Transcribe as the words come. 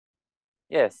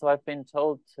Yeah, so I've been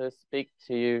told to speak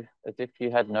to you as if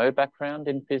you had no background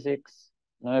in physics,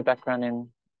 no background in,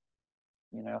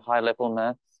 high-level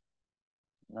maths,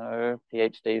 no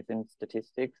PhDs in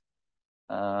statistics.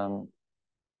 So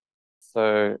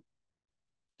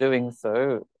doing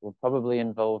so will probably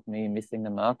involve me missing the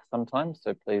mark sometimes.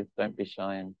 So please don't be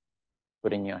shy in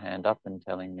putting your hand up and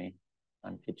telling me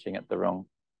I'm pitching at the wrong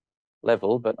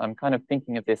level. But I'm kind of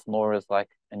thinking of this more as like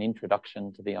an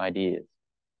introduction to the ideas.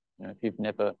 If you've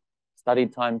never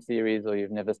studied time series or you've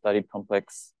never studied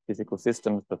complex physical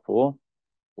systems before,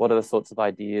 what are the sorts of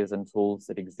ideas and tools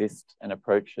that exist and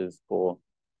approaches for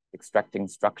extracting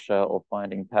structure or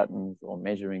finding patterns or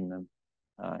measuring them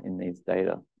in these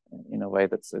data in a way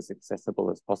that's as accessible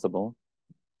as possible.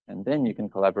 And then you can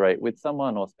collaborate with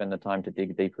someone or spend the time to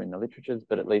dig deeper in the literatures,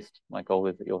 but at least my goal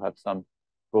is that you'll have some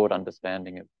broad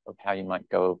understanding of how you might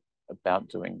go about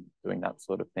doing that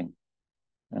sort of thing.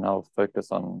 And I'll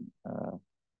focus on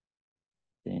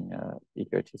being an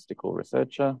egotistical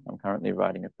researcher. I'm currently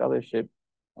writing a fellowship,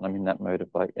 and I'm in that mode of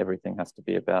like everything has to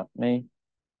be about me.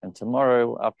 And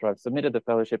tomorrow, after I've submitted the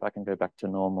fellowship, I can go back to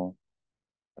normal,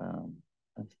 a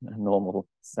normal,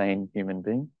 sane human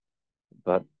being.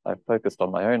 But I've focused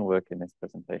on my own work in this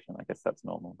presentation. I guess that's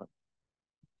normal. But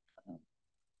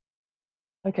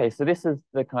okay, so this is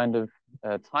the kind of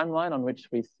timeline on which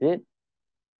we sit.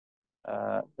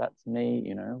 That's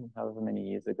me, however many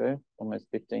years ago, almost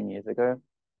 15 years ago,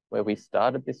 where we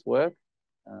started this work,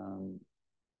 and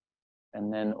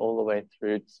then all the way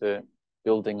through to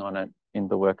building on it in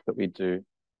the work that we do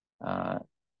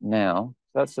now.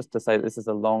 So that's just to say this is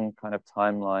a long kind of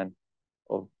timeline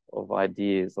of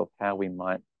ideas of how we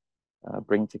might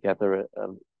bring together a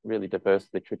really diverse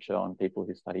literature on people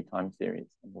who study time series,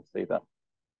 and we'll see that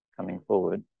coming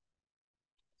forward.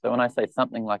 So when I say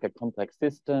something like a complex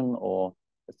system or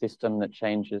a system that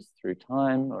changes through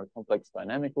time or a complex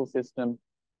dynamical system,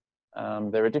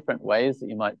 there are different ways that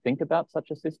you might think about such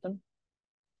a system.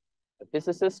 A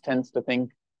physicist tends to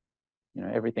think,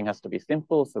 everything has to be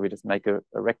simple, so we just make a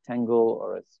rectangle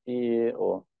or a sphere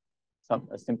or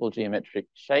a simple geometric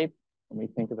shape, and we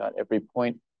think about every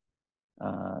point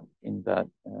in that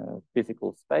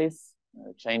physical space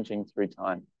changing through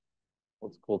time.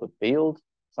 What's called a field.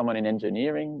 Someone in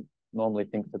engineering normally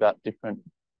thinks about different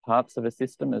parts of a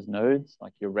system as nodes,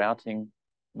 like you're routing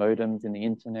modems in the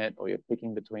internet, or you're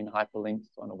clicking between hyperlinks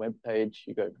on a web page.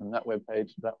 You go from that web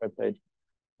page to that web page.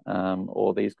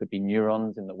 Or these could be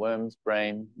neurons in the worm's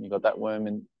brain. You've got that worm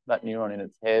and that neuron in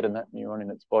its head and that neuron in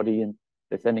its body, and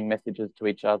they're sending messages to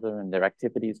each other and their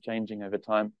activity is changing over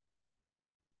time.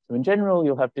 So in general,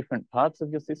 you'll have different parts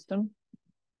of your system.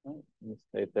 In this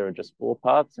case, there are just 4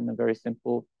 parts in a very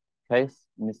simple case.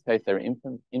 In this case, there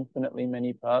are infinitely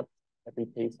many parts. Every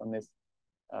piece on this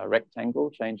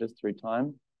rectangle changes through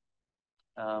time.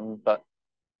 But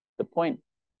the point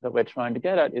that we're trying to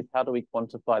get at is how do we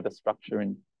quantify the structure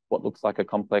in what looks like a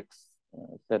complex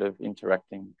set of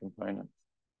interacting components.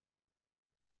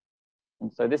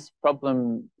 And so this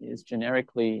problem is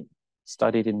generically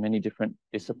studied in many different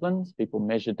disciplines. People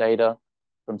measure data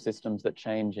from systems that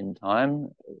change in time.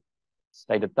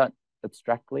 Stated that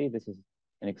abstractly, this is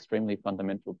an extremely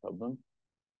fundamental problem.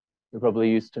 We're probably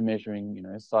used to measuring,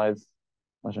 size.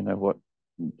 I don't know what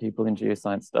people in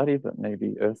geoscience study, but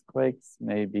maybe earthquakes,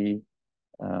 maybe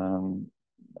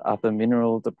other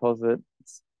mineral deposits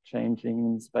changing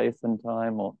in space and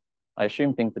time, or I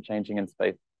assume things are changing in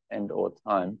space and or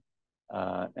time,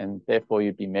 and therefore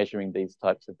you'd be measuring these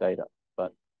types of data.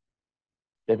 But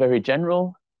they're very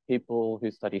general. People who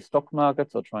study stock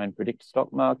markets or try and predict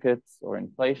stock markets or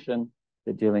inflation,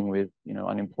 they're dealing with,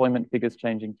 unemployment figures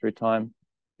changing through time.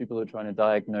 People who are trying to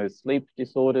diagnose sleep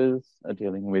disorders are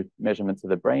dealing with measurements of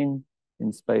the brain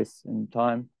in space and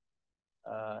time.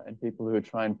 And people who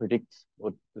try and predict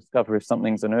or discover if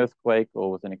something's an earthquake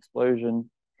or was an explosion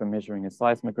from measuring a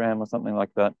seismogram or something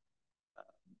like that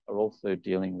are also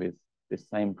dealing with this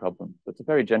same problem. So it's a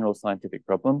very general scientific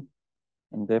problem,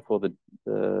 and therefore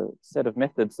the set of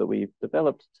methods that we've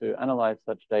developed to analyze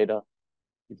such data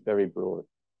is very broad.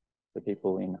 The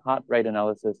people in heart rate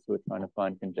analysis who are trying to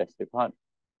find congestive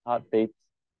heartbeats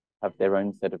have their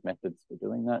own set of methods for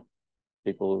doing that.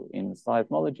 People in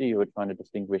seismology who are trying to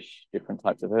distinguish different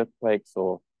types of earthquakes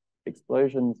or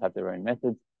explosions have their own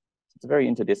methods. It's a very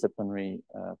interdisciplinary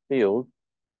field,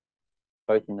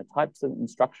 both in the types and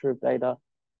structure of data,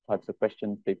 types of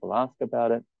questions people ask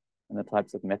about it, and the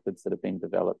types of methods that have been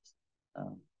developed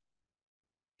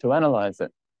to analyze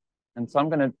it. And so I'm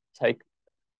going to take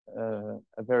a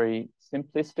very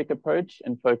simplistic approach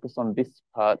and focus on this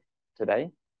part today.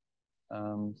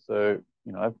 So,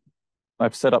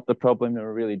 I've set up the problem in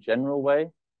a really general way.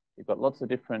 You've got lots of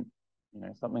different,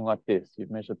 something like this. You've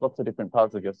measured lots of different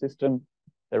parts of your system.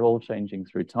 They're all changing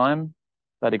through time.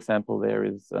 That example there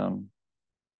is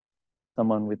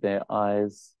someone with their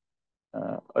eyes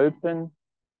open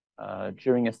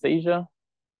during a seizure.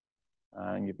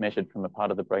 And you've measured from a part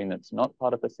of the brain that's not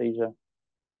part of the seizure.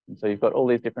 And so you've got all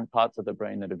these different parts of the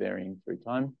brain that are varying through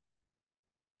time.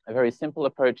 A very simple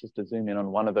approach is to zoom in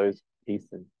on one of those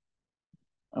pieces.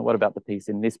 What about the piece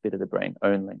in this bit of the brain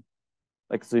only?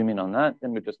 Like zoom in on that,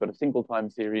 then we've just got a single time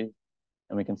series,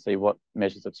 and we can see what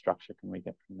measures of structure can we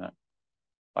get from that.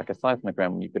 Like a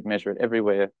seismogram, you could measure it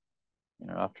everywhere.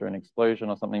 After an explosion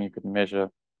or something, you could measure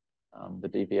the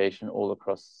deviation all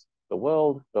across the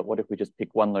world. But what if we just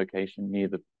pick one location near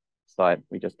the site?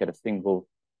 We just get a single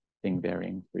thing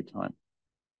varying through time.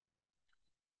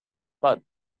 But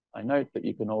I note that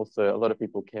you can also, a lot of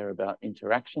people care about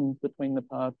interactions between the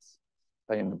parts,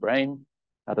 say in the brain.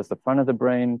 How does the front of the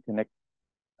brain connect,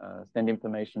 send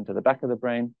information to the back of the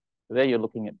brain? So there you're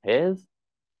looking at pairs.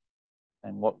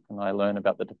 And what can I learn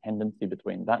about the dependency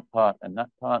between that part and that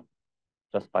part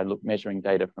just by measuring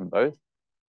data from both?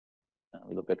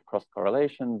 We look at cross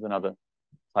correlations and other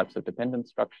types of dependent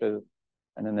structures.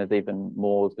 And then there's even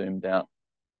more zoomed out.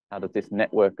 How does this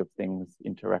network of things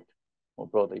interact more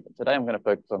broadly? But today I'm going to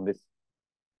focus on this,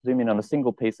 zoom in on a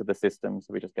single piece of the system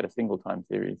so we just get a single time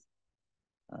series.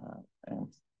 And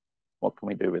what can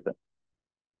we do with it?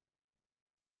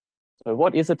 So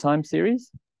what is a time series?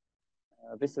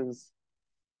 This is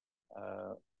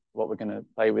what we're going to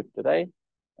play with today.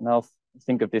 And I'll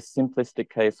think of this simplistic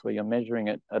case where you're measuring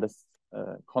it at a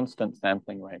constant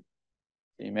sampling rate.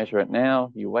 So you measure it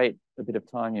now, you wait a bit of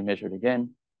time, you measure it again,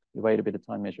 you wait a bit of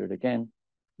time, measure it again,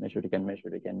 measure it again, measure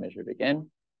it again, measure it again.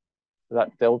 So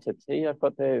that delta t I've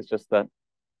got there is just that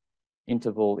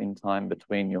interval in time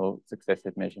between your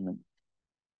successive measurements.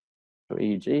 For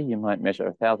EEG, you might measure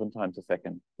 1,000 times a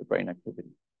second the brain activity.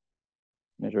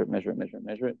 Measure it, measure it, measure it,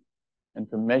 measure it. And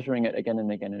from measuring it again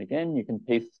and again and again, you can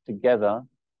piece together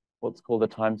what's called a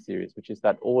time series, which is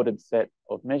that ordered set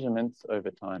of measurements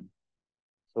over time.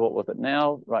 So what was it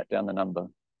now? Write down the number.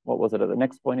 What was it at the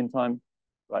next point in time?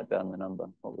 Write down the number.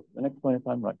 What was it at the next point in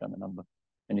time? Write down the number.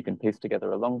 And you can piece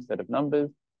together a long set of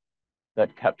numbers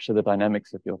that capture the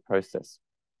dynamics of your process.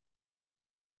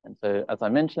 And so, as I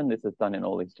mentioned, this is done in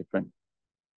all these different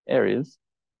areas.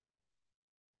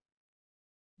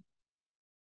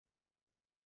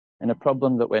 And a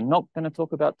problem that we're not going to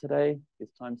talk about today is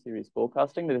time series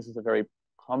forecasting. This is a very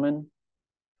common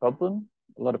problem.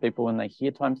 A lot of people, when they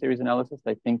hear time series analysis,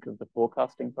 they think of the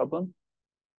forecasting problem.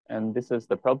 And this is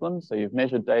the problem. So you've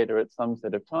measured data at some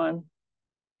set of time,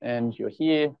 and you're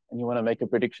here, and you want to make a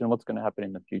prediction of what's going to happen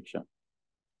in the future.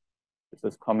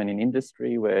 This is common in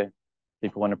industry where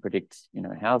people want to predict,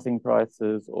 housing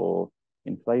prices or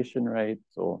inflation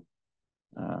rates or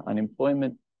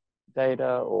unemployment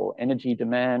data or energy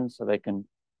demand, so they can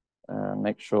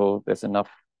make sure there's enough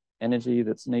energy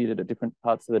that's needed at different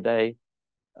parts of the day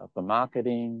for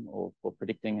marketing or for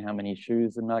predicting how many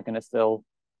shoes am I going to sell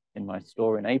in my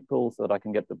store in April so that I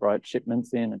can get the right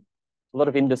shipments in. And a lot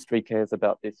of industry cares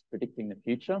about this, predicting the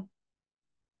future.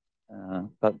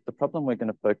 But the problem we're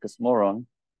going to focus more on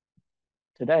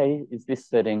today is this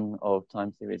setting of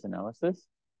time series analysis,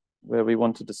 where we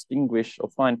want to distinguish or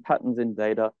find patterns in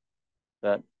data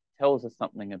that tells us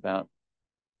something about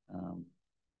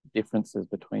differences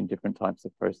between different types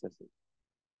of processes.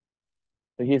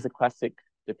 So here's a classic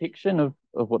depiction of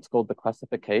what's called the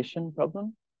classification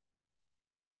problem.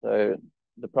 So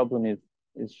the problem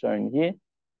is shown here.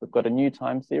 We've got a new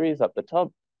time series up the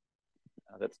top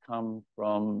that's come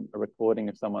from a recording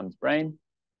of someone's brain.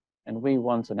 And we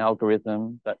want an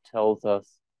algorithm that tells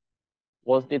us,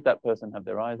 did that person have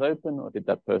their eyes open, or is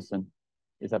that person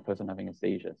having a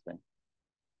seizure thing?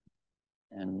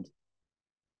 And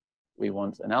we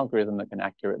want an algorithm that can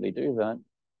accurately do that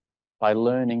by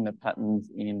learning the patterns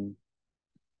in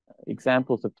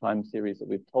examples of time series that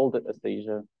we've told it a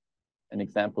seizure and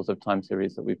examples of time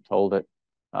series that we've told it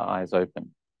eyes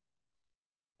open.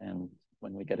 And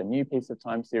when we get a new piece of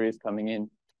time series coming in,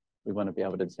 we want to be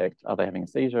able to detect, are they having a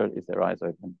seizure? Is their eyes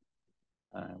open?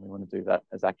 We want to do that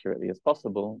as accurately as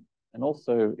possible. And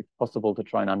also, if possible, to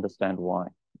try and understand why.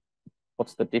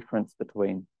 What's the difference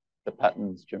between the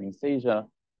patterns during seizure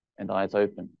and eyes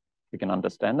open? If we can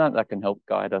understand that, that can help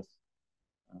guide us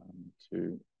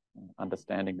to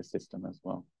understanding the system as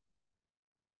well.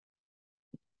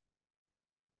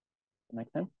 Does that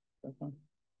make sense?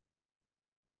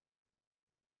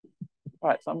 All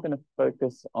right, so I'm going to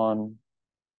focus on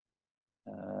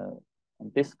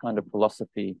this kind of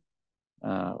philosophy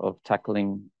of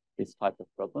tackling this type of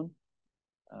problem.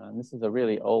 This is a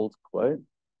really old quote.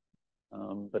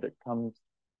 but it comes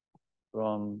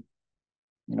from,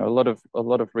 you know, a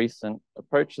lot of recent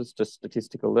approaches to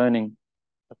statistical learning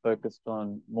are focused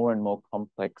on more and more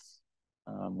complex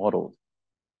models.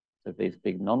 So these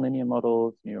big nonlinear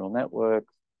models, neural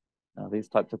networks, these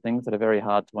types of things that are very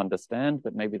hard to understand,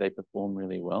 but maybe they perform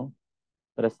really well.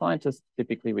 But as scientists,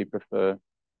 typically we prefer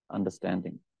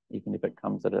understanding, even if it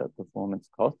comes at a performance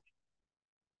cost.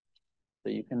 So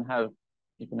you can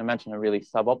imagine a really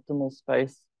suboptimal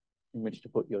space in which to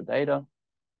put your data,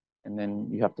 and then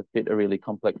you have to fit a really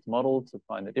complex model to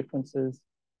find the differences.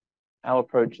 Our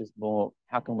approach is more,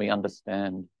 how can we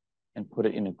understand and put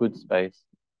it in a good space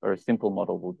where a simple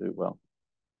model will do well?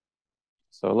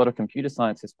 So a lot of computer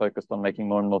science is focused on making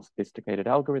more and more sophisticated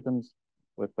algorithms.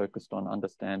 We're focused on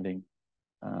understanding,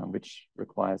 which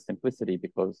requires simplicity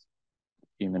because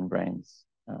human brains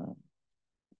are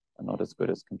not as good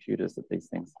as computers at these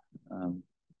things.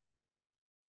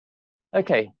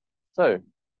 Okay, so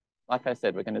like I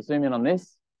said, we're going to zoom in on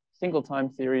this single time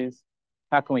series.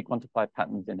 How can we quantify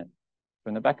patterns in it? So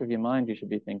in the back of your mind, you should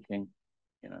be thinking,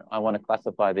 you know, I want to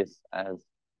classify this as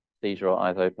seizure or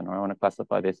eyes open, or I want to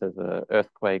classify this as an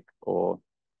earthquake or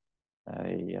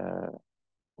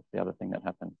what's the other thing that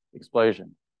happened?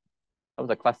 Explosion. That was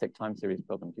a classic time series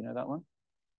problem. Do you know that one?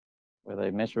 Where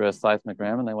they measure a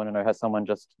seismogram and they want to know, has someone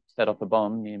just set off a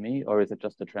bomb near me, or is it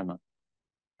just a tremor?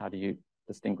 How do you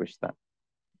distinguish that?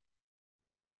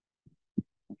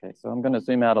 Okay, so I'm going to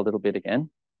zoom out a little bit again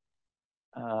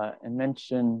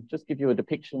and just give you a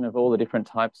depiction of all the different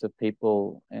types of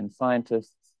people and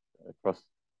scientists across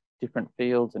different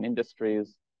fields and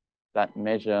industries that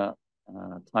measure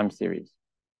time series.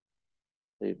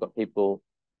 So you've got people,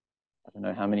 I don't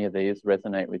know how many of these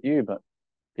resonate with you, but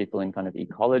people in kind of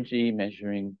ecology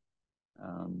measuring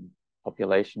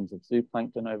populations of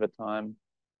zooplankton over time,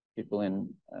 people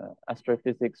in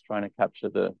astrophysics trying to capture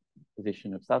the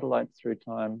position of satellites through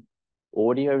time,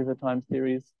 audio is a time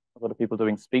series, a lot of people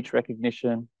doing speech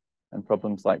recognition and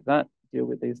problems like that deal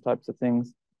with these types of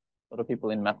things. A lot of people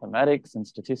in mathematics and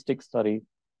statistics study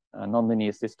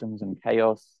nonlinear systems and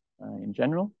chaos in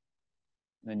general.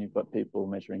 And then you've got people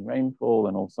measuring rainfall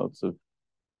and all sorts of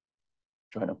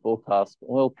trying to forecast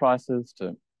oil prices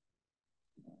to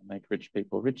make rich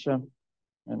people richer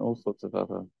and all sorts of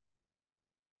other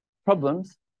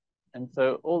problems. And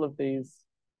so all of these,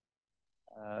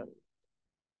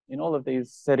 in all of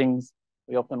these settings,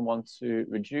 we often want to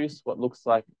reduce what looks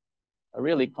like a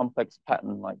really complex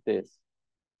pattern like this.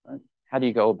 Right? How do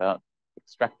you go about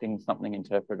extracting something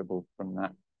interpretable from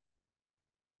that?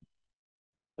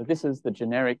 So this is the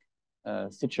generic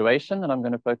situation that I'm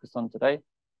going to focus on today.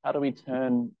 How do we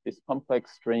turn this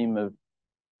complex stream of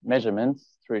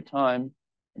measurements through time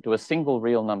into a single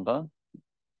real number?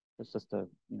 It's just a,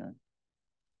 you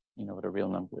know what a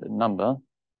real number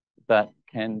that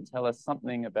can tell us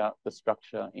something about the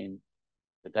structure in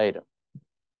the data.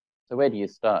 So where do you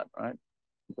start, right?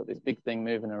 You've got this big thing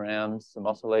moving around, some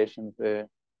oscillations there,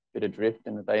 bit of drift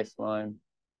in the baseline.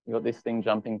 You've got this thing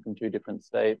jumping from two different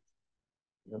states.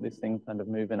 You've got this thing kind of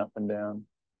moving up and down,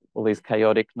 all these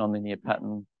chaotic nonlinear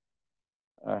patterns.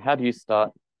 How do you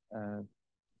start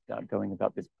going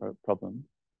about this problem?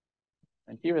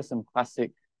 And here are some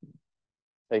classic,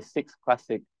 say 6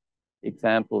 classic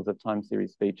examples of time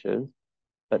series features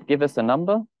that give us a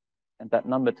number, and that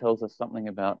number tells us something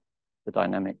about the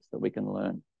dynamics that we can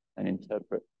learn and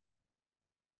interpret.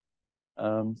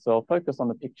 So I'll focus on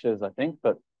the pictures, I think,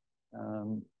 but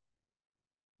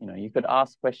you could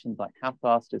ask questions like, how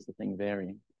fast is the thing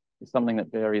varying? Is something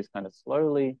that varies kind of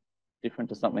slowly different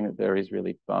to something that varies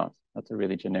really fast? That's a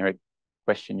really generic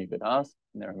question you could ask,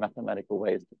 and there are mathematical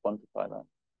ways to quantify that.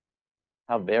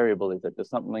 How variable is it? Does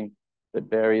something that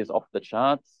varies off the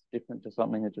charts different to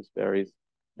something that just varies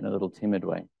in a little timid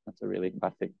way? That's a really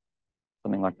classic,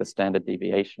 something like the standard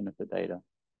deviation of the data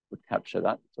would capture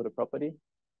that sort of property.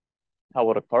 How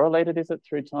autocorrelated is it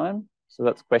through time? So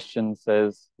that's question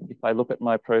says, if I look at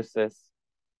my process,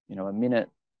 a minute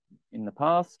in the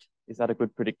past, is that a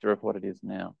good predictor of what it is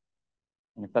now?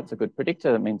 And if that's a good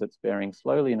predictor, that means it's varying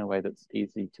slowly in a way that's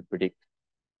easy to predict.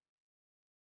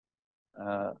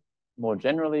 More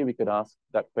generally, we could ask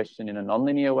that question in a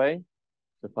nonlinear way.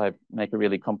 So if I make a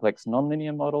really complex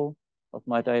nonlinear model of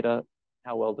my data,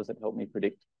 how well does it help me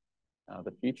predict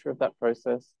the future of that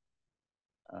process?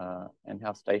 And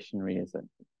how stationary is it?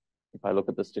 If I look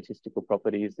at the statistical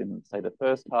properties in, say, the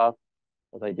first half,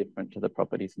 are they different to the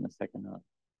properties in the second half?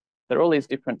 There are all these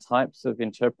different types of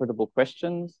interpretable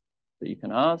questions that you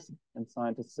can ask, and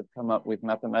scientists have come up with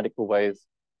mathematical ways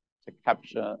to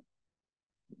capture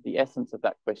the essence of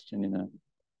that question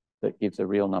that gives a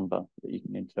real number that you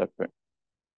can interpret.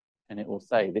 And it will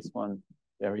say this one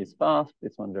varies fast,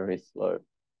 this one varies slow.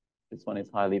 This one is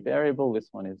highly variable, this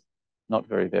one is not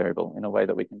very variable in a way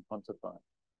that we can quantify.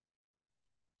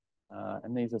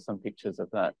 And these are some pictures of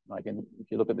that. Like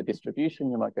if you look at the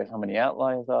distribution, you might go, how many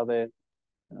outliers are there?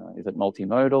 Is it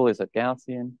multimodal? Is it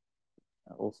Gaussian?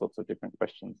 All sorts of different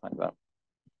questions like that.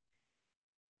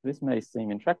 This may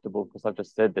seem intractable because I've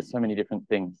just said there's so many different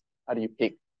things. How do you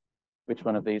pick which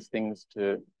one of these things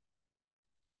to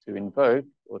invoke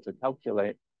or to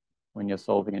calculate when you're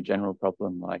solving a general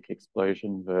problem like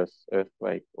explosion versus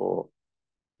earthquake or,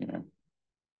 you know,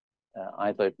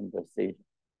 eyes open versus seed?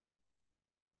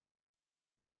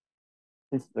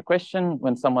 This is the question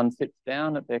when someone sits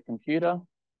down at their computer,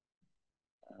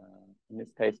 in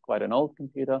this case, quite an old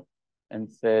computer, and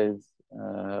says,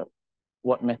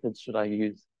 what methods should I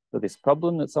use for this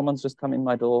problem that someone's just come in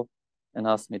my door and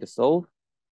asked me to solve?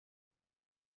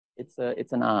 It's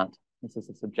an art. This is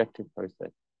a subjective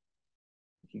process.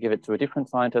 If you give it to a different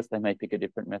scientist, they may pick a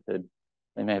different method.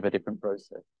 They may have a different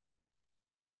process.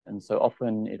 And so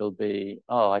often it'll be,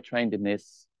 oh, I trained in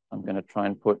this. I'm going to try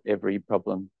and put every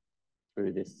problem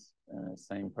through this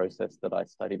same process that I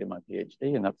studied in my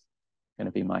PhD, and that's going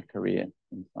to be my career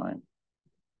in science.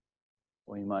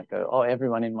 Or you might go, oh,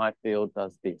 everyone in my field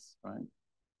does this, right?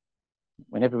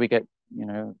 Whenever we get, you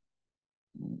know,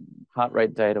 heart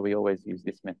rate data, we always use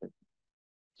this method.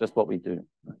 It's just what we do.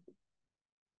 Right?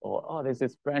 Or, oh, there's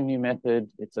this brand new method.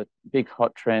 It's a big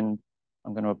hot trend.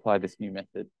 I'm going to apply this new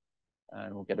method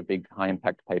and we'll get a big high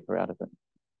impact paper out of it.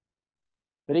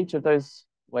 But each of those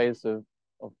ways of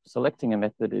selecting a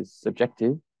method is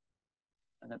subjective,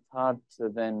 and it's hard to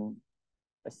then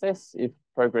assess if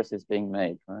progress is being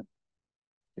made, right?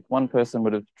 If one person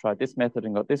would have tried this method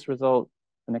and got this result,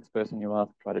 the next person you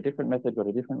ask tried a different method, got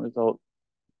a different result.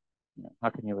 You know, how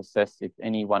can you assess if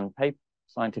any one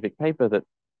scientific paper that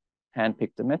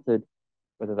handpicked a method,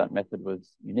 whether that method was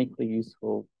uniquely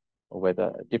useful or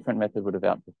whether a different method would have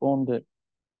outperformed it,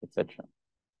 etc.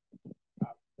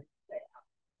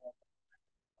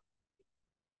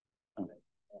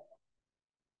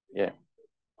 Yeah.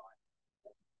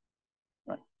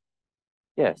 Right.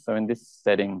 Yeah, so in this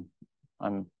setting,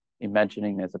 I'm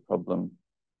imagining there's a problem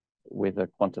with a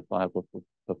quantifiable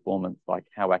performance, like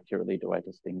how accurately do I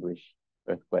distinguish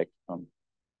earthquakes from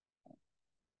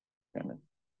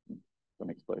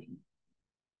explosions?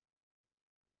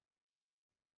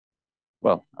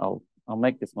 Well, I'll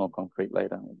make this more concrete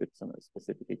later with some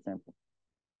specific examples.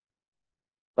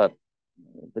 But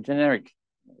the generic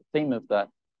theme of that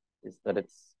is that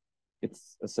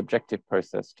it's a subjective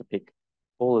process to pick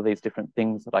all of these different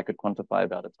things that I could quantify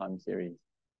about a time series.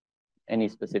 Any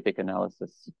specific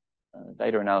analysis,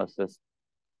 data analysis,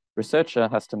 researcher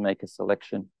has to make a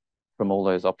selection from all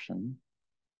those options.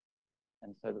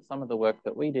 And so some of the work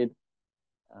that we did,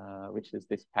 which is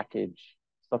this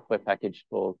software package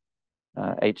called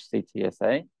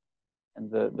hctsa,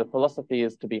 and the philosophy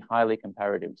is to be highly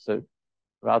comparative. So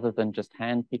rather than just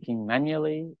hand-picking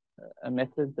manually a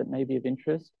method that may be of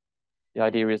interest, the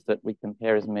idea is that we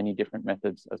compare as many different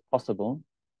methods as possible.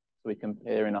 So we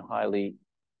compare in a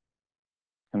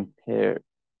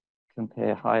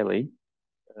compare highly,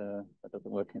 that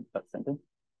doesn't work in that sentence,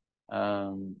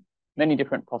 many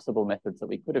different possible methods that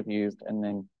we could have used and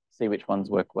then see which ones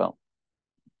work well.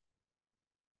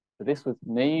 So this was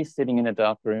me sitting in a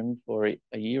dark room for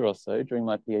a year or so during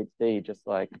my PhD, just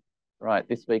like, right,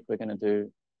 this week we're going to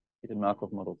do hidden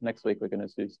Markov models. Next week we're going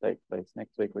to do state space.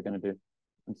 Next week we're going to do,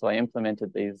 and so I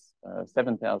implemented these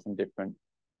 7,000 different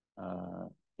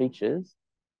features,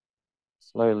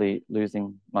 slowly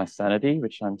losing my sanity,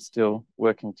 which I'm still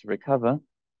working to recover.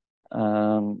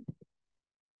 I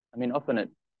mean, often it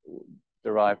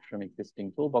derived from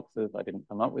existing toolboxes. I didn't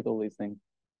come up with all these things,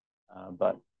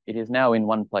 but it is now in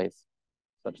one place,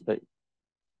 such that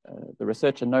the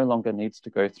researcher no longer needs to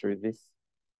go through this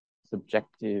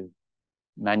subjective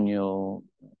manual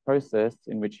process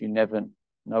in which you never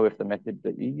know if the method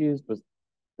that you used was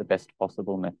the best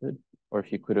possible method, or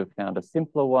if you could have found a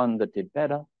simpler one that did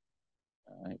better,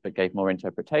 if it gave more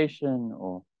interpretation,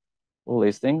 or all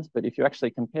these things. But if you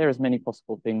actually compare as many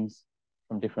possible things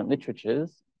from different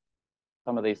literatures,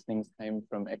 some of these things came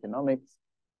from economics,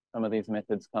 some of these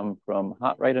methods come from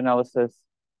heart rate analysis,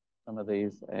 some of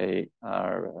these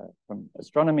are from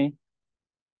astronomy,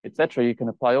 etc. You can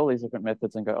apply all these different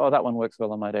methods and go, oh, that one works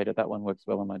well on my data, that one works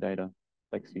well on my data,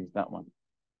 let's use that one.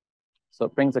 So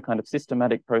it brings a kind of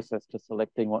systematic process to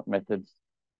selecting what methods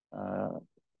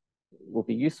will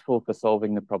be useful for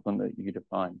solving the problem that you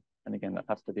define. And again, that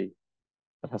has to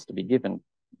be given.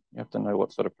 You have to know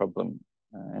what sort of problem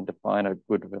and define a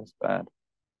good versus bad.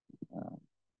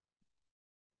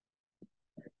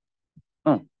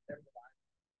 Oh,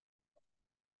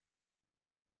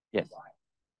 yes.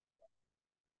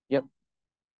 Yep.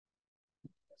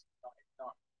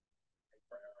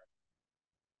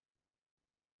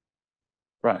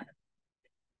 Right.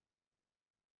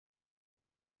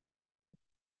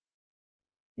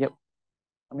 Yep.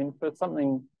 I mean, for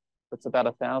something that's about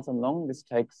 1,000 long, this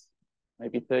takes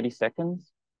maybe 30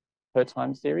 seconds per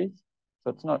time series. So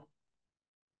it's not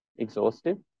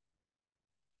exhaustive,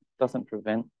 doesn't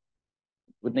prevent,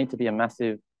 would need to be a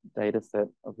massive data set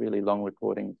of really long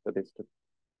recordings for this to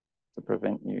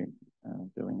prevent you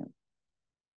doing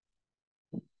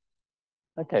it.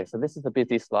 Okay, so this is a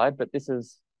busy slide, but this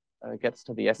is gets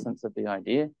to the essence of the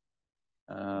idea.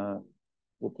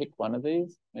 We'll pick one of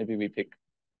these. Maybe we pick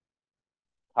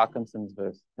Parkinson's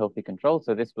versus healthy control.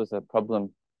 So this was a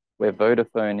problem where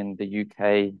Vodafone in the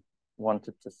UK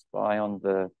wanted to spy on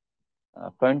the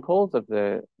phone calls of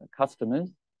their customers.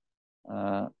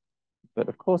 But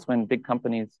of course, when big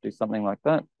companies do something like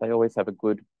that, they always have a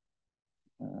good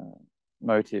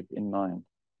motive in mind.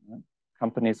 Right?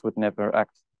 Companies would never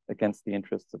act against the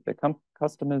interests of their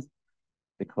customers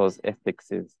because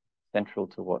ethics is central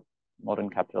to what modern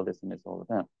capitalism is all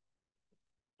about.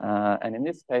 And in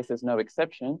this case, there's no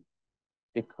exception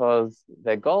because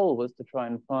their goal was to try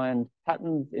and find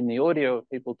patterns in the audio of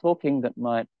people talking that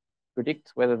might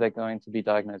predict whether they're going to be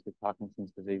diagnosed with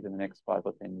Parkinson's disease in the next 5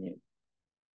 or 10 years.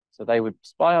 So they would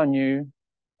spy on you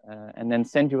and then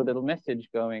send you a little message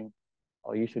going,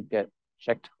 oh, you should get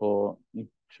checked for, you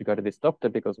should go to this doctor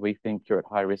because we think you're at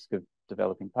high risk of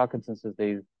developing Parkinson's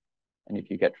disease. And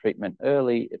if you get treatment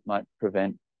early, it might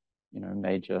prevent,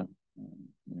 major,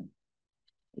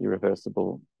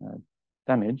 irreversible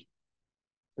damage.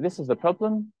 So this is the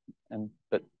problem,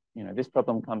 but this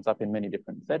problem comes up in many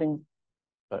different settings,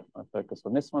 but I focus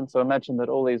on this one. So imagine that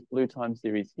all these blue time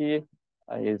series here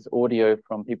is audio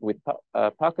from people with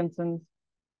Parkinson's,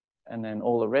 and then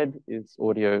all the red is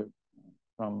audio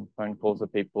from phone calls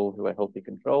of people who are healthy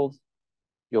controls.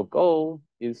 Your goal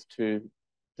is to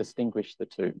distinguish the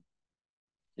two.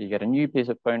 So you get a new piece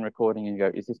of phone recording and you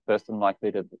go, is this person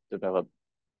likely to develop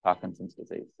Parkinson's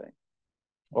disease, say?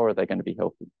 Or are they going to be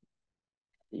healthy?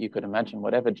 You could imagine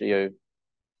whatever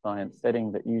geoscience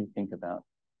setting that you think about.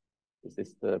 Is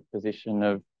this the position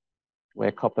of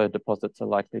where copper deposits are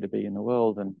likely to be in the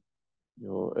world, and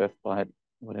your EarthByte,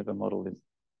 whatever model is,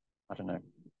 I don't know,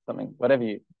 something,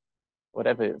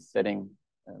 whatever setting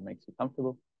makes you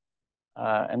comfortable.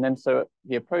 And then so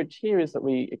the approach here is that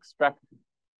we extract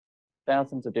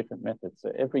thousands of different methods.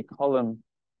 So every column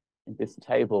in this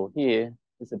table here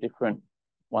is a different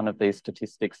one of these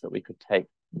statistics that we could take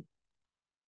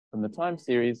from the time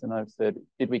series. And I've said,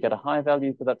 did we get a high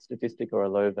value for that statistic or a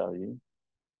low value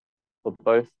for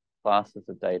both classes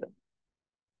of data?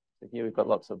 So here we've got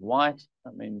lots of white.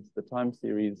 That means the time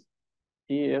series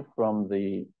here from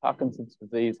the Parkinson's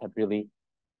disease had really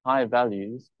high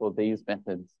values for these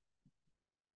methods,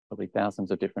 probably thousands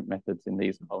of different methods in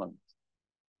these columns.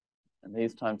 And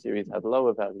these time series had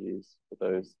lower values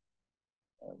for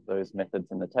those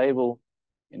methods in the table,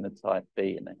 in the type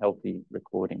B, in the healthy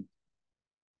recording.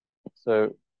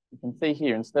 So you can see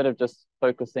here, instead of just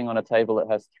focusing on a table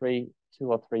that has two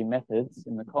or three methods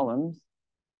in the columns,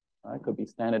 it could be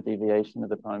standard deviation of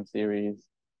the time series,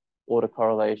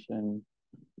 autocorrelation,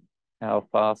 how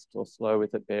fast or slow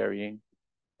is it varying.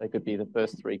 They could be the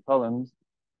first 3 columns.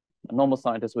 A normal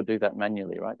scientist would do that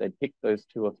manually, right? They'd pick those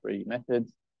 2 or 3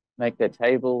 methods, make their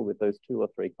table with those 2 or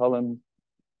 3 columns,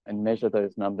 and measure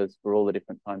those numbers for all the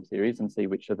different time series and see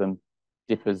which of them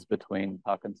differs between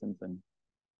Parkinson's and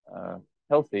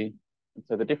healthy. And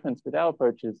so the difference with our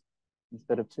approach is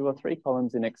instead of 2 or 3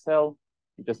 columns in Excel,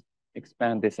 you just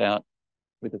expand this out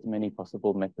with as many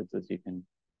possible methods as you can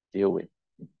deal with.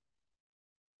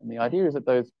 And the idea is that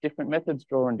those different methods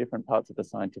draw on different parts of the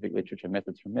scientific literature,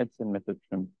 methods from medicine, methods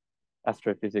from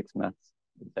astrophysics, maths,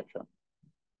 etc.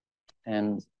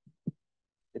 And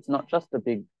it's not just a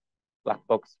big black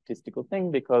box statistical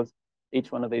thing because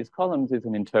each one of these columns is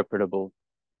an interpretable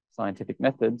scientific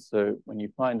method. So when you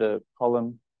find a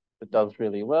column that does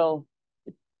really well,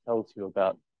 it tells you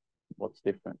about what's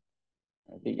different.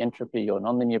 The entropy or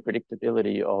nonlinear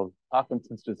predictability of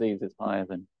Parkinson's disease is higher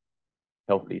than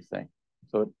healthy, say.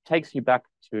 So it takes you back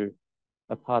to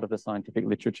a part of the scientific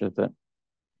literature that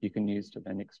you can use to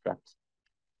then extract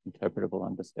interpretable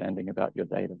understanding about your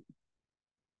data.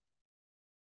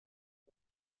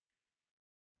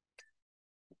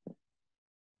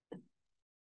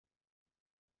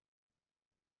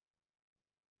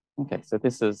 Okay, so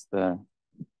this is the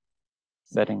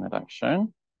setting that I've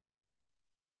shown.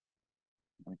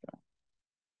 There we go.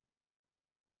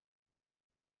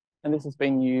 And this has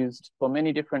been used for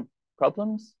many different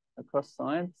problems across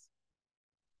science.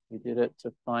 We did it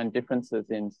to find differences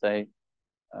in, say,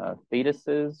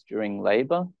 fetuses during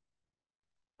labor.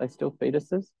 They're still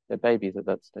fetuses, they're babies at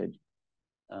that stage.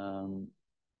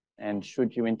 And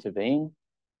should you intervene?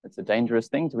 It's a dangerous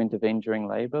thing to intervene during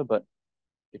labor, but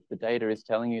if the data is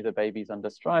telling you the baby's under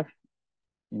strife,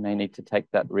 you may need to take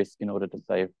that risk in order to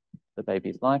save the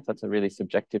baby's life. That's a really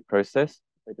subjective process.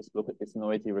 They just look at this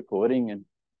noisy recording and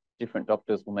different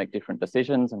doctors will make different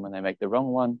decisions. And when they make the wrong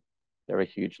one, there are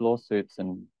huge lawsuits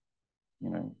and,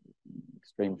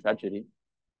 extreme tragedy.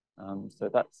 So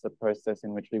that's the process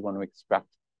in which we want to extract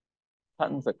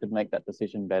patterns that could make that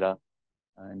decision better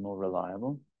and more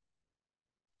reliable.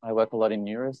 I work a lot in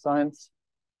neuroscience.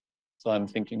 So I'm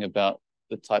thinking about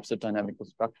the types of dynamical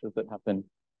structures that happen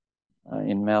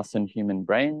in mouse and human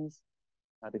brains,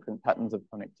 how different patterns of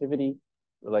connectivity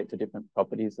relate to different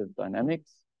properties of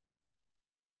dynamics.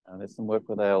 There's some work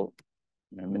where they'll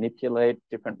manipulate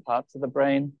different parts of the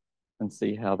brain and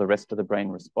see how the rest of the brain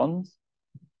responds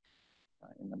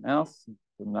in the mouse.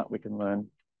 From that, we can learn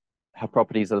how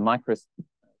properties of the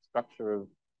microstructure of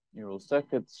neural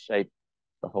circuits shape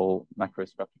the whole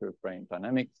macrostructure of brain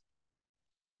dynamics,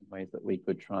 in ways that we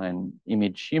could try and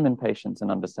image human patients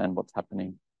and understand what's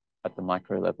happening at the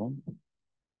micro level.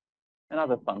 And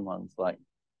other fun ones like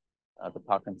the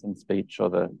Parkinson's speech or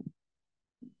the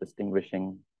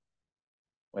distinguishing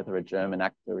whether a German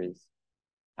actor is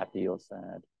happy or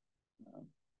sad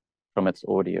from its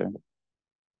audio.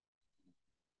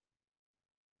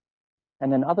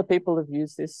 And then other people have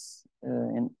used this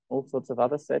in all sorts of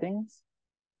other settings.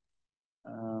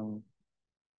 So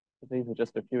these are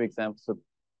just a few examples of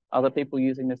other people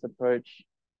using this approach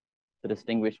to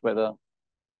distinguish whether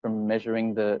from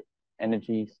measuring the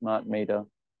energy smart meter,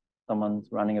 someone's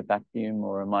running a vacuum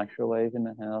or a microwave in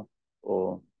the house,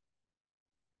 or,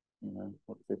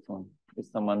 what's this one? Is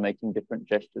someone making different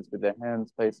gestures with their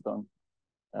hands based on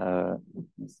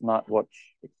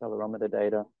smartwatch accelerometer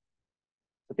data?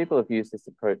 So people have used this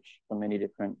approach for many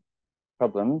different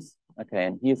problems. Okay,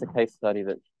 and here's a case study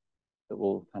that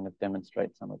will kind of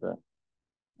demonstrate some of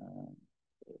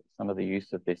the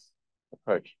use of this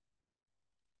approach.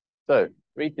 So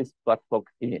read this black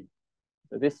box here.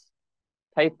 So this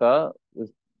paper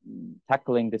was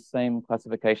tackling this same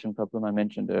classification problem I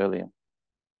mentioned earlier.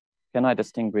 Can I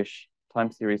distinguish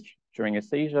time series during a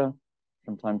seizure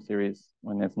from time series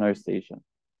when there's no seizure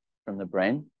from the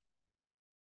brain?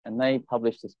 And they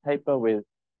published this paper with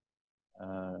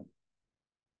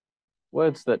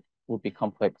words that would be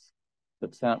complex,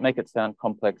 that make it sound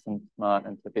complex and smart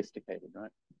and sophisticated,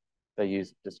 right? They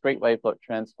used discrete wavelet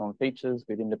transform features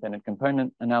with independent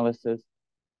component analysis,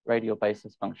 radial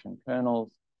basis function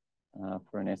kernels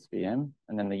for an SVM.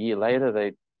 And then the year later,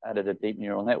 they added a deep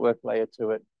neural network layer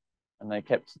to it. And they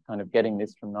kept kind of getting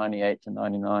this from 98 to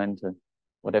 99 to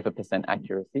whatever %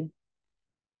 accuracy.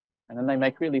 And then they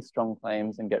make really strong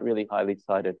claims and get really highly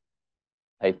cited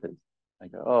papers. They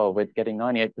go, oh, we're getting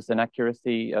 98%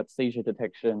 accuracy at seizure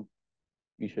detection.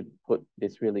 You should put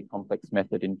this really complex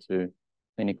method into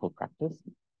clinical practice.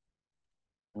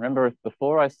 Remember,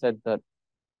 before I said that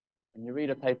when you read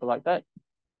a paper like that,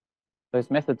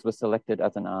 those methods were selected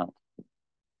as an art,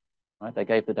 right? They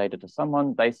gave the data to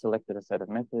someone, they selected a set of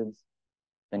methods,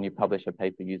 then you publish a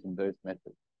paper using those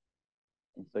methods.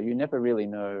 And so you never really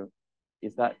know,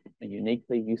 is that a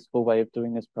uniquely useful way of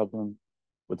doing this problem?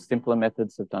 Would simpler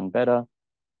methods have done better?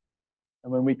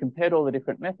 And when we compared all the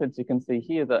different methods, you can see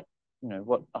here that,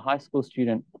 what a high school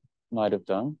student might have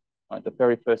done, right? The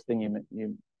very first thing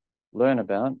you learn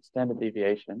about, standard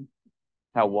deviation,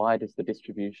 how wide is the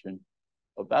distribution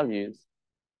of values?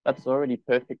 That's already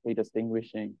perfectly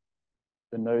distinguishing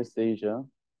the no seizure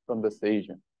from the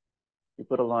seizure. You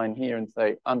put a line here and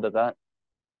say, under that,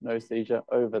 no seizure,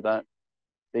 over that,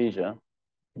 seizure,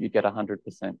 you get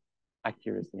 100%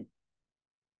 accuracy.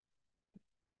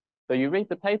 So you read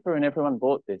the paper and everyone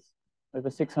bought this. Over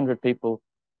 600 people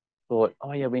thought,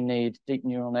 oh yeah, we need deep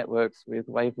neural networks with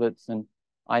wavelets and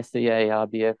ICA,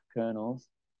 RBF kernels.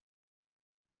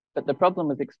 But the problem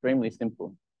was extremely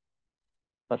simple,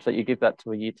 such that you give that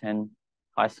to a year 10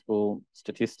 high school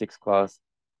statistics class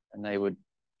and they would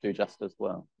do just as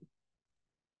well.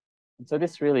 And so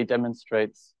this really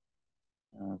demonstrates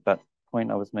that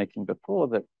point I was making before,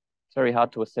 that it's very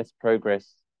hard to assess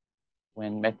progress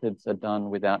when methods are done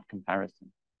without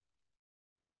comparison.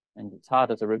 And it's hard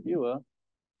as a reviewer,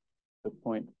 the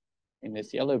point in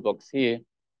this yellow box here,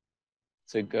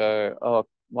 to go, oh,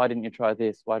 why didn't you try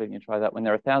this? Why didn't you try that? When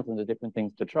there are thousands of different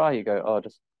things to try, you go, oh,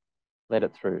 just let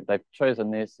it through. They've chosen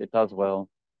this, it does well.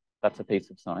 That's a piece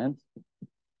of science.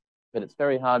 But it's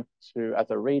very hard to,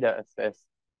 as a reader, assess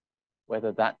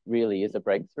whether that really is a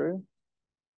breakthrough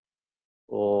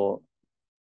or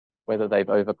whether they've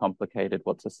overcomplicated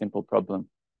what's a simple problem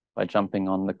by jumping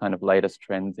on the kind of latest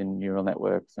trends in neural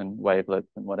networks and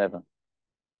wavelets and whatever.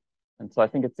 And so I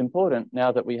think it's important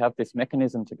now that we have this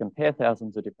mechanism to compare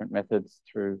thousands of different methods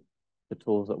through the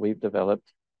tools that we've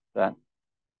developed, that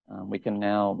we can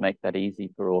now make that easy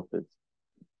for authors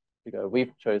to go,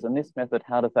 we've chosen this method,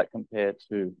 how does that compare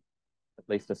to at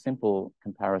least a simple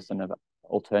comparison of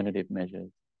alternative measures?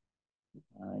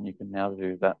 And you can now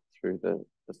do that through the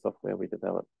software we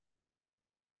developed.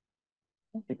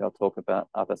 I think I'll talk about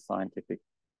other scientific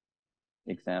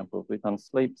examples. We've done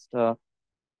sleep stuff.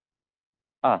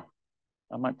 I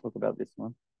might talk about this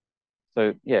one.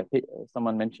 So yeah,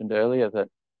 someone mentioned earlier that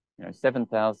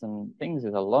 7,000 things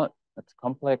is a lot. It's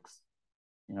complex.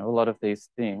 A lot of these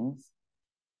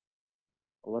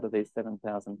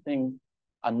 7,000 things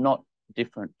are not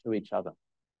different to each other.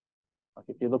 Like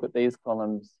if you look at these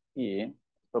columns here,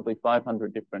 probably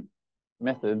 500 different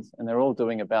methods, and they're all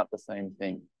doing about the same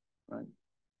thing, right?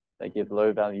 They give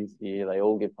low values here, they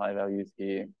all give high values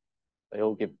here, they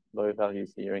all give low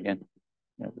values here again.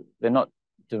 They're not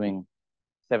doing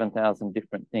 7,000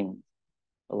 different things.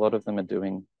 A lot of them are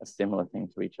doing a similar thing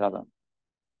to each other.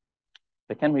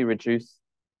 So can we reduce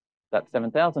that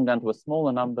 7,000 down to a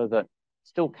smaller number that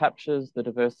still captures the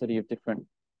diversity of different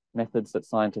methods that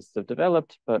scientists have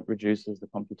developed, but reduces the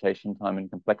computation time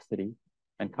and complexity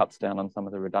and cuts down on some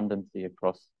of the redundancy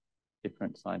across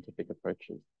different scientific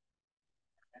approaches?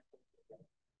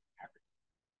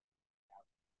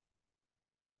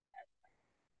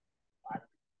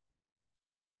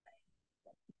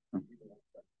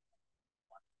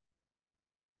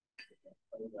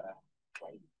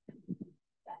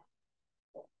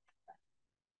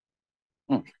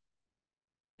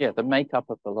 Yeah, the makeup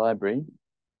of the library,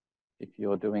 if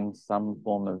you're doing some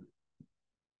form of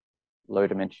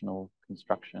low-dimensional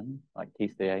construction, like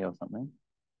TCA or something,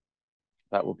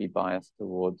 that will be biased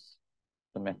towards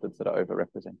the methods that are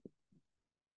overrepresented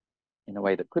in a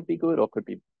way that could be good or could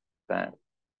be bad,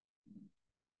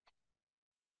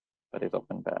 but is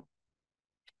often bad.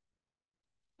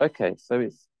 Okay, so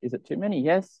is it too many?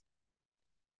 Yes.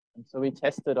 And so we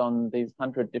tested on these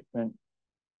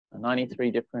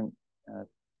 93 different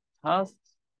tasks,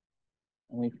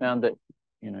 and we found that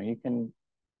you can,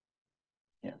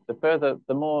 the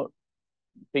more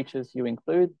features you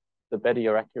include, the better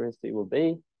your accuracy will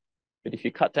be. But if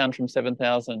you cut down from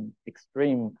 7,000,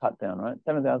 extreme cut down, right?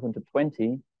 7,000 to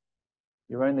 20,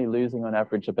 you're only losing on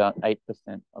average about 8%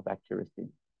 of accuracy,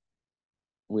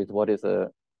 with what is a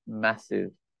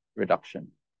massive reduction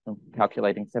from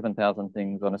calculating 7,000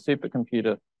 things on a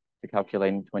supercomputer to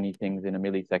calculating 20 things in a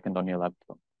millisecond on your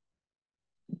laptop.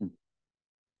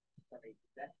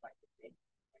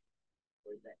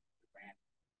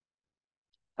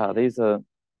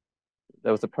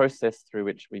 There was a process through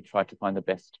which we tried to find the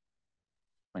best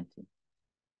 20. Is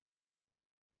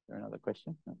there another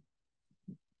question? No.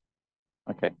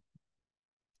 Okay.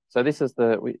 So this is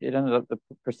the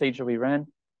procedure we ran,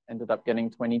 ended up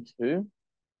getting 22.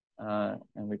 And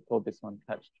we called this one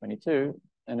catch 22.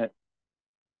 And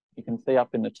you can see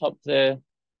up in the top there,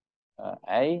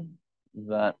 A,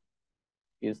 that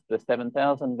is the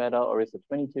 7,000 better or is the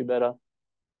 22 better?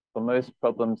 For most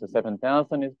problems, the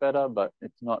 7,000 is better, but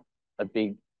it's not a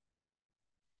big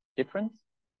difference.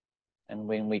 And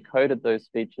when we coded those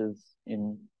features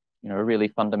in a really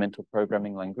fundamental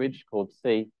programming language called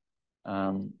C,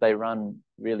 they run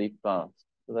really fast.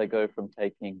 So they go from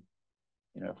taking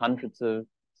hundreds of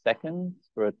seconds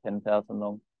for a 10,000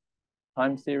 long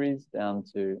time series down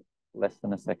to less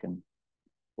than a second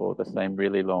for the same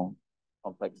really long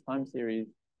complex time series.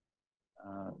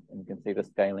 And you can see the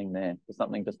scaling there. For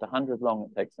something just 100 long,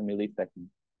 it takes a millisecond.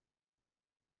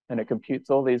 And it computes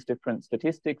all these different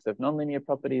statistics of nonlinear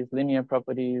properties, linear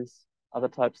properties, other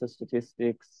types of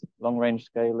statistics, long-range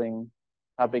scaling,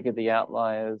 how big are the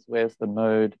outliers, where's the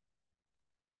mode.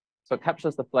 So it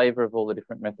captures the flavor of all the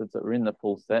different methods that were in the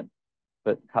full set,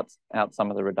 but cuts out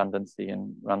some of the redundancy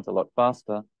and runs a lot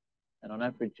faster. And on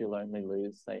average, you'll only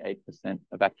lose, say, 8%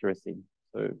 of accuracy.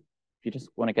 So if you just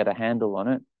want to get a handle on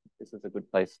it, this is a good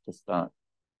place to start.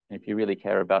 And if you really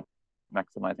care about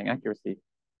maximizing accuracy,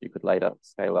 you could later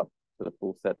scale up to the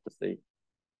full set to see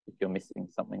if you're missing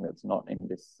something that's not in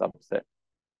this subset.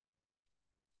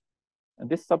 And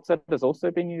this subset has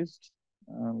also been used.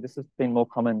 This has been more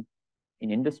common in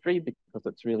industry because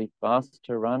it's really fast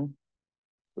to run.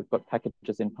 We've got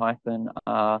packages in Python,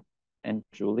 R, and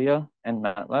Julia, and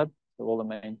MATLAB. So all the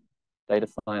main data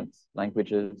science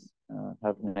languages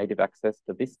have native access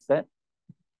to this set.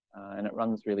 and it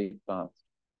runs really fast.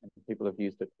 And people have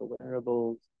used it for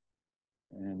wearables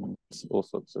and all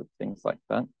sorts of things like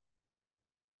that.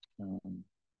 We're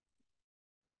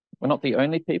not the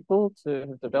only people to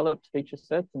have developed feature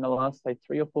sets in the last, say,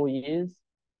 3 or 4 years.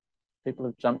 People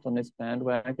have jumped on this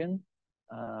bandwagon.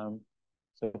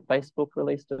 So Facebook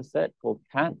released a set called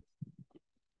CAT.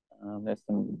 There's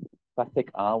some classic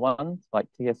R ones, like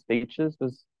TS features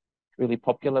was really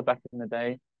popular back in the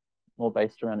day, more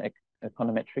based around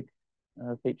econometric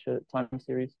feature, time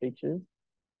series features.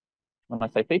 When I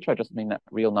say feature, I just mean that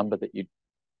real number that you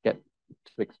get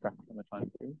to extract from a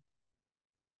time series.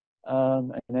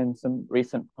 And then some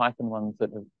recent Python ones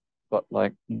that have got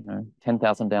like,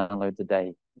 10,000 downloads a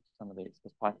day. Some of these,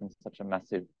 because Python's such a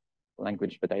massive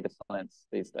language for data science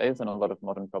these days, and a lot of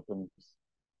modern problems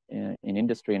in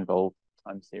industry involve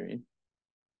time series.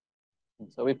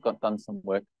 And so we've done some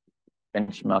work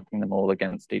benchmarking them all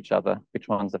against each other, which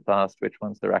ones are fast, which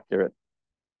ones are accurate,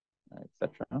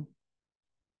 etc. And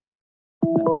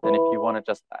then if you want to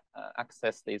just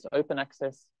access these open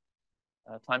access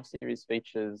time series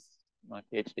features, my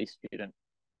PhD student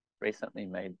recently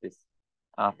made this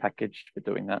R package for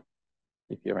doing that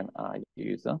if you're an R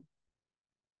user.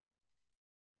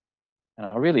 And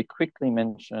I'll really quickly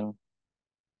mention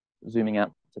zooming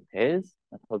out to pairs.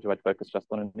 I told you I'd focus just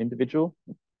on an individual,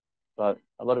 but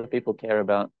a lot of people care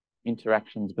about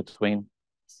interactions between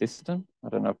systems. I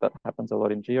don't know if that happens a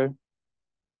lot in geo,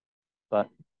 but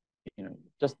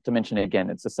just to mention it again,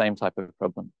 it's the same type of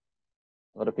problem.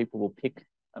 A lot of people will pick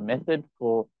a method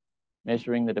for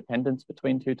measuring the dependence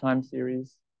between 2 time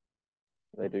series.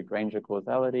 They do Granger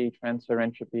causality, transfer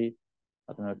entropy.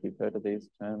 I don't know if you've heard of these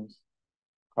terms.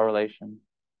 Correlation,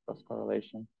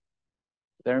 cross-correlation.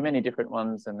 There are many different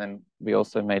ones, and then we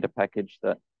also made a package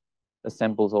that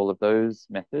assembles all of those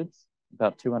methods,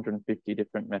 about 250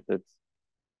 different methods,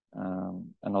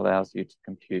 and allows you to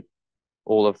compute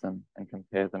all of them and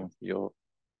compare them to your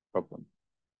problem.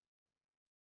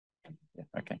 Yeah,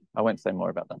 okay, I won't say more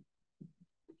about that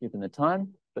given the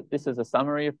time, but this is a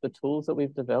summary of the tools that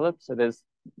we've developed. So there's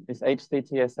this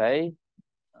hctsa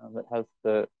that has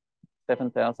the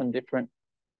 7,000 different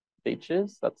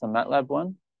features. That's a MATLAB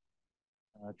one.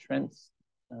 Trent's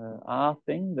R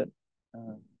thing that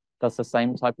does the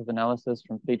same type of analysis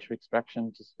from feature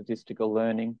extraction to statistical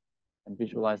learning and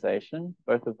visualization.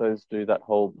 Both of those do that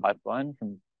whole pipeline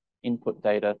from input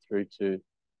data through to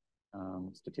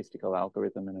statistical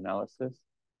algorithm and analysis.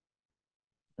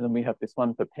 And then we have this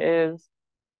one for pairs,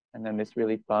 and then this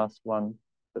really fast one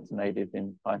that's native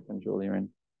in Python, Julia,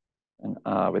 and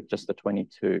R with just the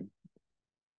 22.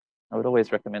 I would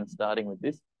always recommend starting with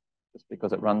this, just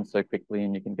because it runs so quickly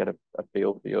and you can get a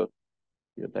feel for your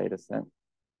data set.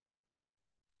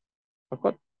 I've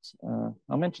got,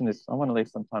 I'll mention this, I want to leave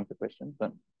some time for questions,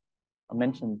 but I'll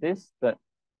mention this, that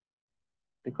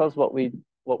because what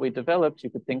we developed, you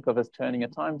could think of as turning a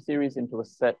time series into a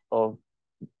set of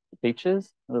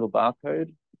features, a little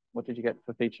barcode. What did you get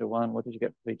for feature 1? What did you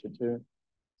get for feature 2? So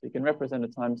you can represent a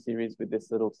time series with this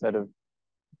little set of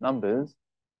numbers.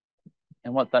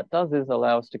 And what that does is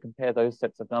allow us to compare those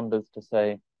sets of numbers to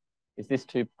say, is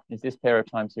this pair of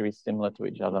time series similar to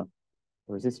each other?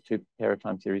 Or is this pair of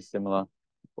time series similar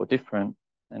or different?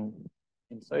 And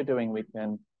in so doing, we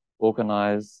can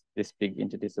organize this big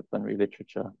interdisciplinary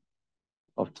literature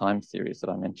of time series that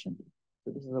I mentioned.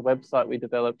 So this is a website we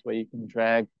developed where you can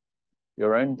drag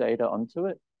your own data onto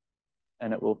it,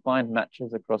 and it will find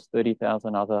matches across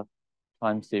 30,000 other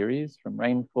time series, from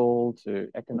rainfall to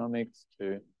economics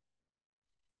to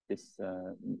this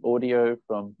audio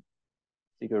from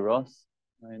Sigur Rós,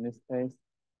 in this case,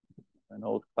 an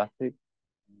old classic.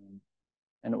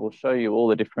 And it will show you all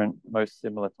the different, most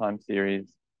similar time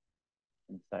series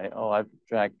and say, oh, I've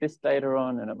dragged this data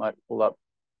on, and it might pull up,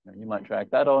 you might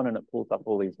drag that on and it pulls up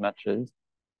all these matches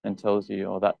and tells you,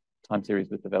 oh, that time series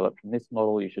was developed from this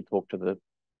model. You should talk to the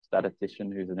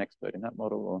statistician who's an expert in that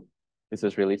model. Or this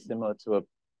is really similar to a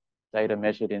data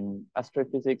measured in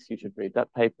astrophysics. You should read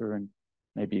that paper and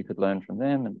maybe you could learn from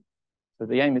them. And so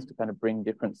the aim is to kind of bring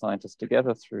different scientists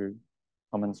together through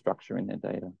common structure in their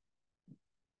data.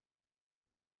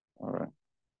 All right.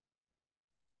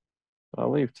 But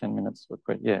I'll leave 10 minutes for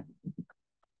quick. Yeah.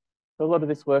 So a lot of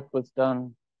this work was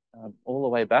done all the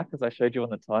way back, as I showed you on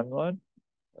the timeline,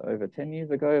 over 10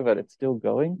 years ago, but it's still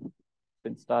going. It's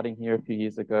been starting here a few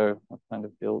years ago. I've kind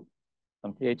of built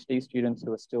some PhD students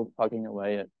who are still plugging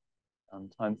away at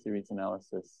time series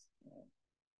analysis.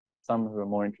 Some who are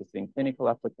more interested in clinical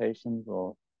applications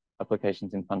or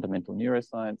applications in fundamental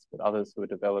neuroscience, but others who are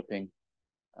developing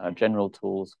general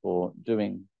tools for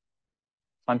doing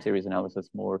time series analysis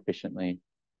more efficiently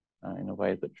in a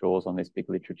way that draws on this big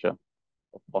literature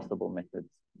of possible methods.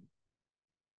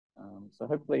 So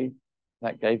hopefully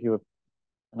that gave you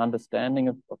an understanding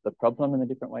of the problem and the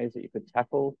different ways that you could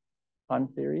tackle time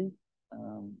theory.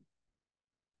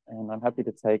 And I'm happy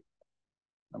to take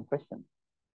some questions.